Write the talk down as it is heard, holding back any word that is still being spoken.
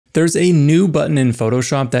There's a new button in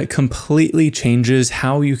Photoshop that completely changes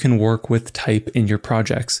how you can work with type in your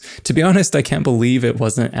projects. To be honest, I can't believe it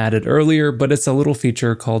wasn't added earlier, but it's a little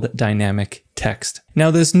feature called dynamic text.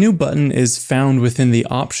 Now this new button is found within the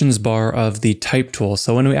options bar of the type tool.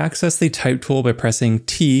 So when we access the type tool by pressing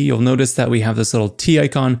T, you'll notice that we have this little T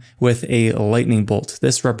icon with a lightning bolt.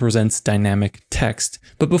 This represents dynamic text.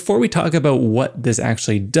 But before we talk about what this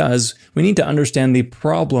actually does, we need to understand the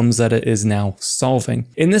problems that it is now solving.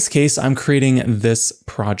 In this case, I'm creating this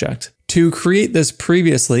project. To create this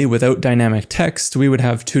previously without dynamic text, we would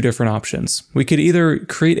have two different options. We could either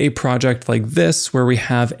create a project like this where we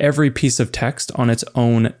have every piece of text on its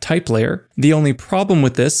own type layer. The only problem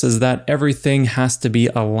with this is that everything has to be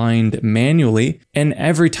aligned manually, and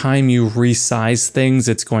every time you resize things,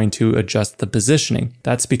 it's going to adjust the positioning.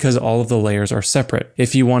 That's because all of the layers are separate.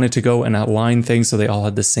 If you wanted to go and align things so they all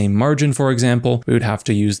had the same margin, for example, we would have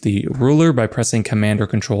to use the ruler by pressing Command or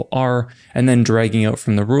Control R and then dragging out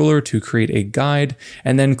from the ruler to create a guide,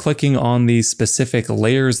 and then clicking on the specific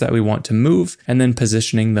layers that we want to move and then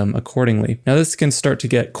positioning them accordingly. Now this can start to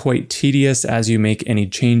get quite tedious as you make any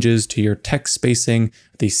changes to your text spacing,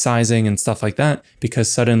 the sizing and stuff like that,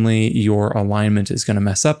 because suddenly your alignment is going to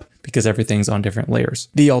mess up because everything's on different layers.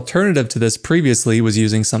 The alternative to this previously was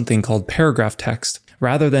using something called paragraph text.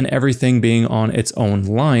 Rather than everything being on its own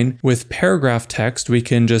line, with paragraph text, we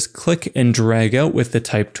can just click and drag out with the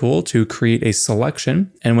type tool to create a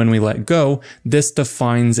selection. And when we let go, this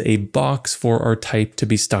defines a box for our type to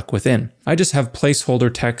be stuck within. I just have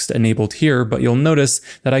placeholder text enabled here, but you'll notice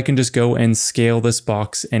that I can just go and scale this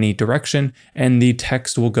box any direction, and the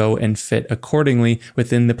text will go and fit accordingly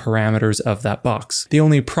within the parameters of that box. The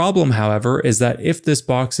only problem, however, is that if this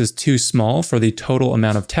box is too small for the total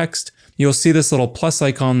amount of text, you'll see this little plus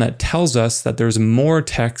icon that tells us that there's more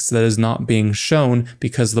text that is not being shown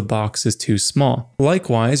because the box is too small.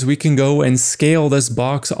 Likewise, we can go and scale this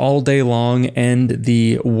box all day long and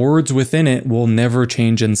the words within it will never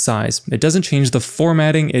change in size. It doesn't change the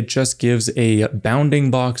formatting, it just gives a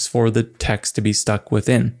bounding box for the text to be stuck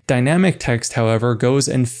within. Dynamic text, however, goes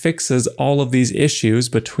and fixes all of these issues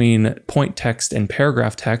between point text and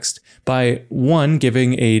paragraph text by 1,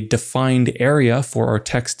 giving a defined area for our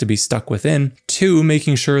text to be stuck within, 2,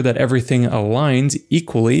 making sure that everything aligns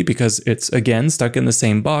equally because it's again stuck in the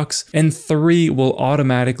same box, and 3, will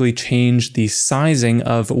automatically change the sizing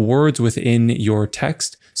of words within your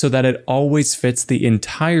text so that it always fits the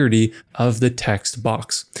entirety of the text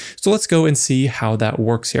box. So let's go and see how that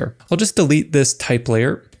works here. I'll just delete this type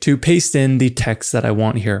layer to paste in the text that I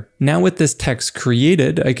want here. Now with this text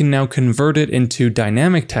created, I can now convert it into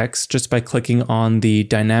dynamic text just by clicking on the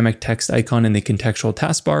dynamic text icon in the contextual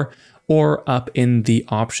taskbar or up in the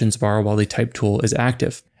options bar while the type tool is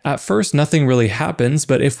active. At first, nothing really happens,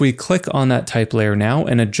 but if we click on that type layer now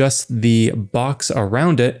and adjust the box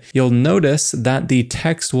around it, you'll notice that the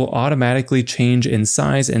text will automatically change in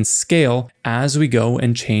size and scale as we go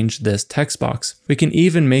and change this text box. We can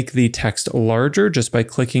even make the text larger just by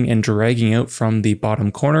clicking and dragging out from the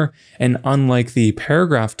bottom corner. And unlike the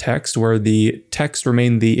paragraph text where the text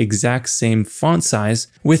remained the exact same font size,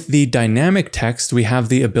 with the dynamic text, we have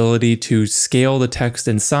the ability to scale the text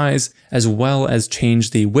in size as well as change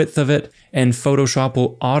the width of it, and Photoshop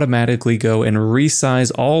will automatically go and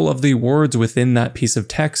resize all of the words within that piece of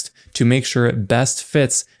text to make sure it best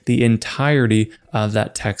fits the entirety of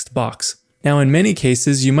that text box. Now, in many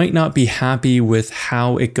cases, you might not be happy with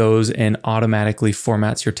how it goes and automatically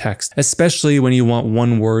formats your text, especially when you want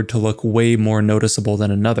one word to look way more noticeable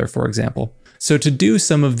than another, for example. So to do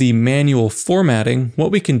some of the manual formatting,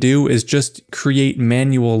 what we can do is just create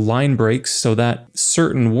manual line breaks so that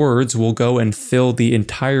certain words will go and fill the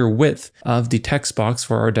entire width of the text box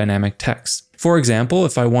for our dynamic text. For example,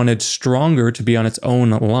 if I wanted stronger to be on its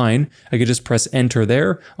own line, I could just press enter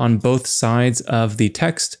there on both sides of the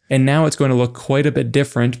text. And now it's going to look quite a bit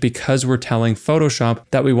different because we're telling Photoshop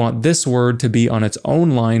that we want this word to be on its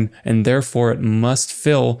own line and therefore it must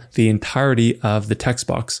fill the entirety of the text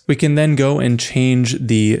box. We can then go and change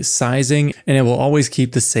the sizing and it will always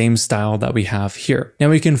keep the same style that we have here. Now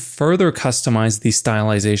we can further customize the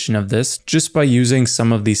stylization of this just by using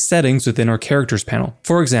some of these settings within our characters panel.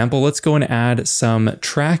 For example, let's go and add some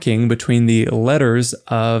tracking between the letters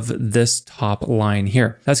of this top line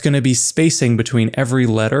here. That's going to be spacing between every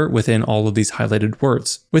letter within all of these highlighted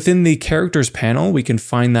words. Within the characters panel, we can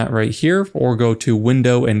find that right here, or go to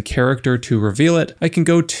window and character to reveal it. I can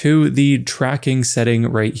go to the tracking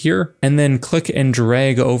setting right here and then click and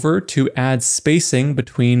drag over to add spacing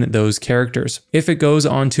between those characters. If it goes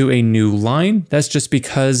onto a new line, that's just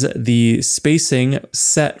because the spacing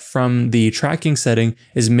set from the tracking setting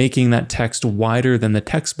is making that text text wider than the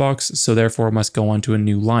text box, so therefore it must go onto a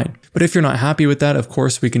new line. But if you're not happy with that, of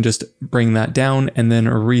course, we can just bring that down and then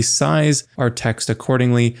resize our text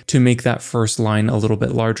accordingly to make that first line a little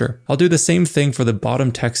bit larger. I'll do the same thing for the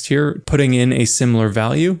bottom text here, putting in a similar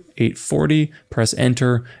value, 840, press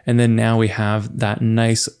enter, and then now we have that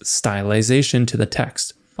nice stylization to the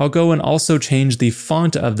text. I'll go and also change the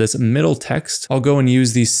font of this middle text. I'll go and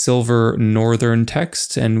use the silver northern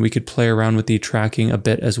text, and we could play around with the tracking a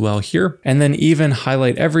bit as well here. And then even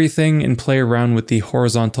highlight everything and play around with the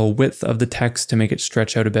horizontal width of the text to make it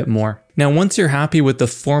stretch out a bit more. Now, once you're happy with the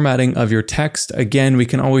formatting of your text, again, we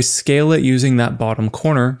can always scale it using that bottom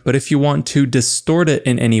corner. But if you want to distort it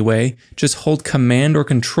in any way, just hold Command or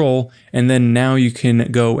Control, and then now you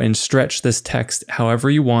can go and stretch this text however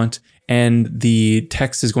you want, and the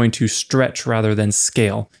text is going to stretch rather than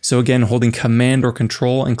scale. So again, holding Command or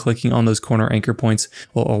Control and clicking on those corner anchor points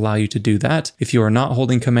will allow you to do that. If you are not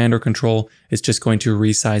holding Command or Control, it's just going to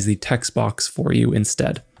resize the text box for you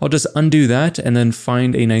instead. I'll just undo that and then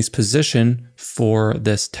find a nice position for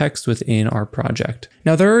this text within our project.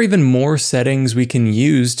 Now, there are even more settings we can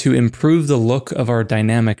use to improve the look of our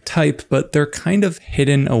dynamic type, but they're kind of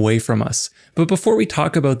hidden away from us. But before we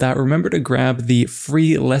talk about that, remember to grab the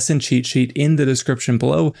free lesson cheat sheet in the description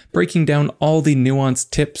below, breaking down all the nuanced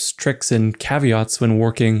tips, tricks, and caveats when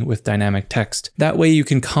working with dynamic text. That way you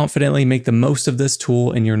can confidently make the most of this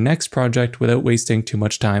tool in your next project without wasting too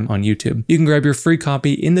much time on YouTube. You can grab your free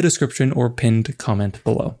copy in the description or pinned comment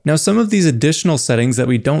below. Now, some of these additional settings that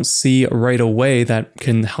we don't see right away that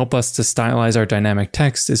can help us to stylize our dynamic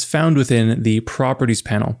text is found within the properties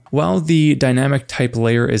panel. While the dynamic type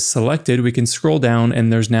layer is selected, we can scroll down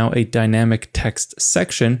and there's now a dynamic text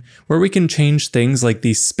section where we can change things like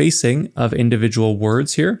the spacing of individual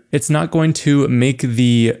words here. It's not going to make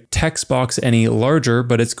the text box any larger,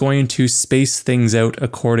 but it's going to space things out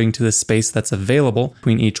according to the space that's available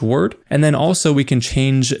between each word. And then also we can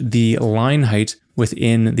change the line height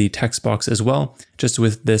within the text box as well, just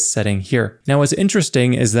with this setting here. Now, what's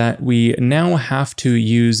interesting is that we now have to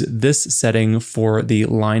use this setting for the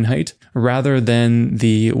line height rather than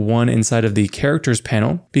the one inside of the characters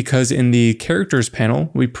panel, because in the characters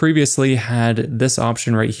panel, we previously had this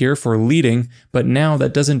option right here for leading, but now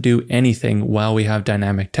that doesn't do anything while we have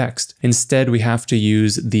dynamic text. Instead, we have to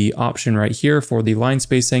use the option right here for the line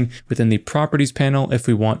spacing within the properties panel if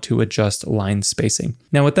we want to adjust line spacing.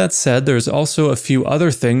 Now, with that said, there's also a few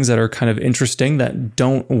other things that are kind of interesting that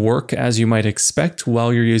don't work as you might expect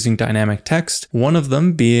while you're using dynamic text. One of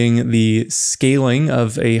them being the scaling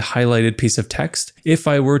of a highlighted piece of text. If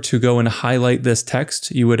I were to go and highlight this text,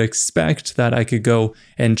 you would expect that I could go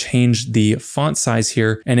and change the font size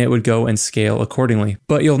here and it would go and scale accordingly.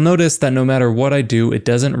 But you'll notice that no matter what I do, it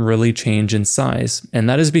doesn't really change in size. And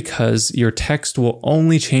that is because your text will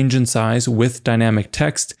only change in size with dynamic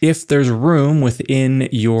text if there's room within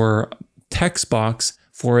your text box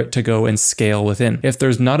for it to go and scale within. If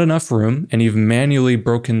there's not enough room and you've manually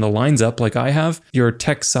broken the lines up like I have, your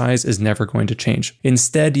text size is never going to change.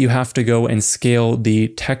 Instead, you have to go and scale the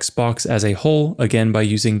text box as a whole, again by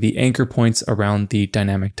using the anchor points around the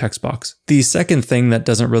dynamic text box. The second thing that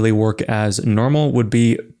doesn't really work as normal would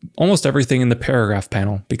be almost everything in the paragraph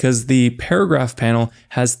panel, because the paragraph panel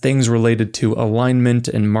has things related to alignment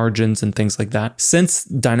and margins and things like that. Since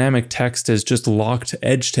dynamic text is just locked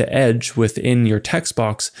edge to edge within your text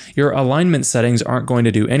box, your alignment settings aren't going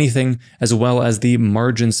to do anything, as well as the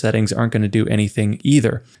margin settings aren't going to do anything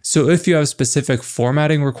either. So if you have specific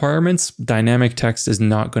formatting requirements, dynamic text is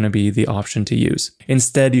not going to be the option to use.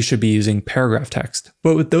 Instead, you should be using paragraph text.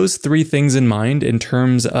 But with those three things in mind, in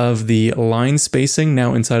terms of the line spacing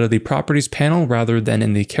now inside of the properties panel rather than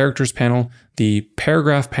in the characters panel, the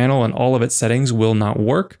paragraph panel and all of its settings will not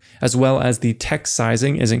work, as well as the text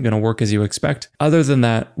sizing isn't going to work as you expect. Other than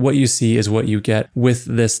that, what you see is what you get with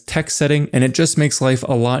this text setting, and it just makes life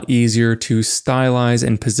a lot easier to stylize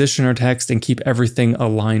and position our text and keep everything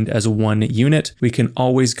aligned as one unit. We can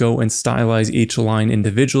always go and stylize each line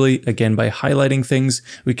individually, again by highlighting things.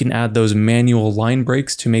 We can add those manual line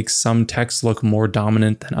breaks to make some text look more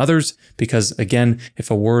dominant than others, because again,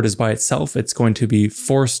 if a word is by itself, it's going to be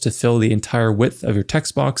forced to fill the entire width of your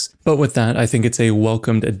text box. But with that, I think it's a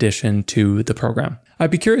welcomed addition to the program. I'd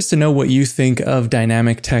be curious to know what you think of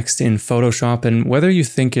dynamic text in Photoshop and whether you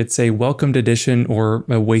think it's a welcomed addition or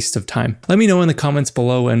a waste of time. Let me know in the comments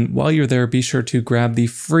below, and while you're there, be sure to grab the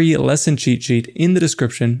free lesson cheat sheet in the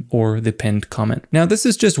description or the pinned comment. Now, this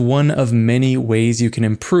is just one of many ways you can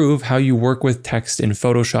improve how you work with text in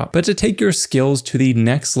Photoshop, but to take your skills to the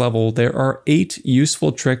next level, there are 8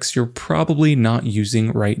 useful tricks you're probably not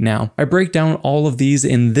using right now. I break down all of these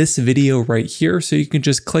in this video right here, so you can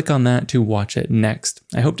just click on that to watch it next.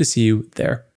 I hope to see you there.